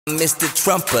Mr.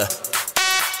 Trumpsta.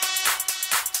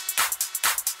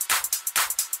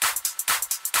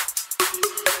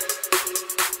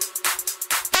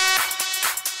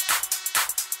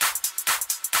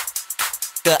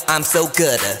 I'm so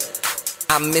good.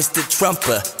 I'm Mr.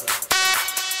 Trumpsta.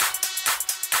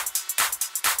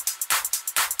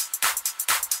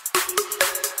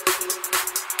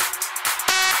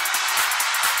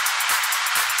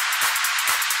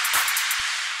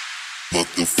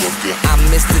 Motherfucker. I'm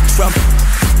Mr. Trumpsta.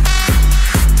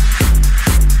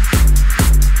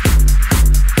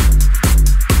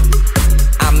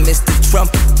 I'm Mr.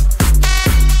 Trumpsta.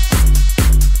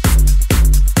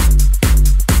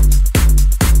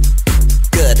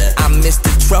 Good. I'm Mr.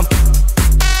 Trumpsta.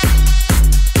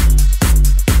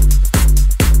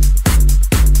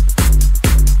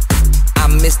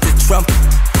 I'm Mr. Trumpsta.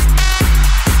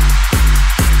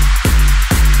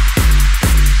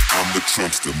 I'm the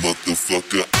Trumpsta,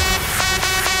 motherfucker.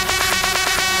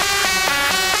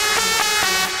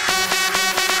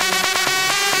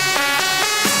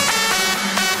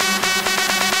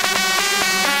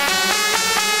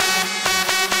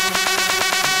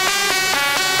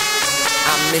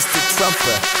 Mr.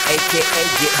 Trumpsta, aka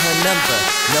get her number.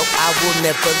 No, I will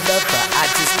never love her, I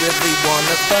just really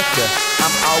wanna fuck her.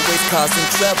 I'm always causing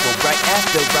trouble right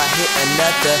after I hit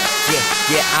another.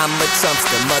 Yeah, I'm a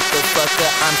Trumpsta,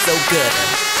 motherfucker, I'm so good.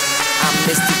 I'm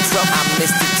Mr. Trump, I'm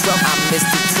Mr. Trump, I'm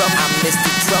Mr. Trump, I'm Mr.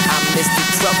 Trump, I'm Mr.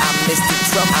 Trump, I'm Mr.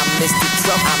 Trump, I'm Mr.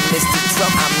 Trump, I'm Mr.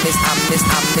 Trump, I'm Miss, I'm Miss,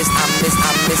 I'm Miss, I'm Miss,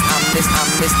 I'm Miss, I'm Miss,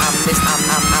 I'm Miss, I'm Miss, I'm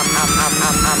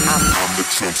the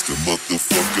Trumpsta,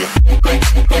 motherfucker.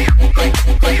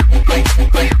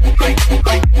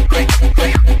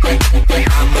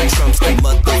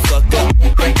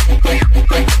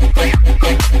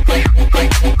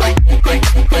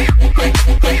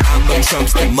 I'm a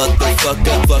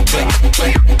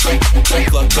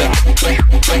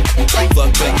Trumpsta,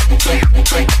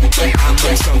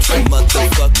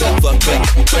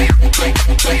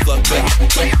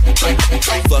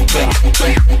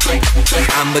 motherfucker.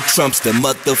 I'm a Trumpsta, motherfucker. I'm a Trumpsta, motherfucker. I'm a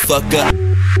Trumpsta, motherfucker.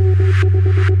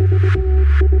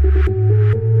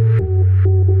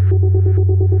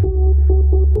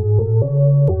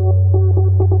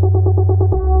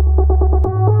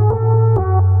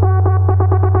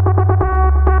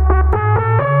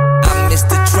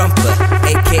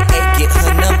 AKA get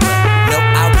her number. No,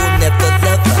 I will never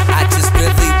love her, I just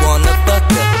really wanna fuck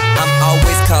her. I'm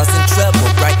always causing trouble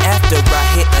right after I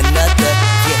hit another.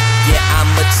 Yeah,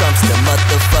 I'm a Trumpsta,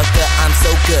 motherfucker, I'm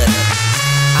so good.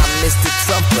 I'm Mr.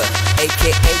 Trumpsta,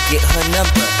 AKA get her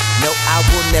number. No, I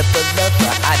will never love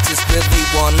her, I just really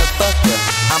wanna fuck her.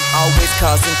 I'm always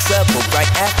causing trouble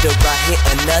right after I hit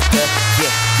another.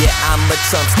 Yeah, I'm a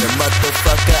Trumpsta,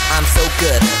 motherfucker, I'm so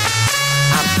good.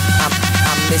 I'm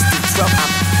Mr. Trump. I'm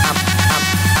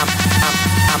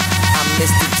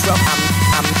Mr. Trump.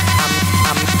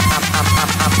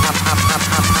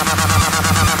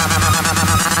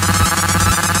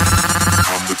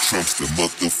 I'm the Trumpsta,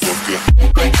 motherfucker.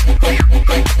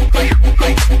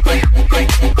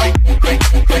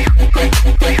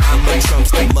 I'm a Trumpsta, motherfucker. I'm a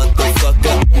Trumpsta,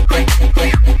 motherfucker.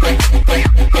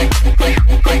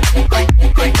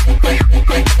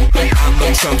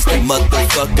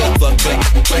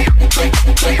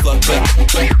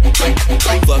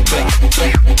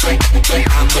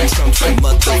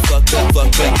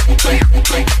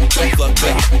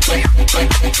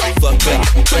 I'm a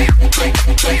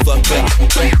Trumpsta,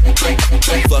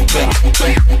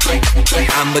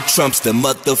 motherfucker. I'm a Trumpsta,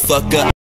 motherfucker.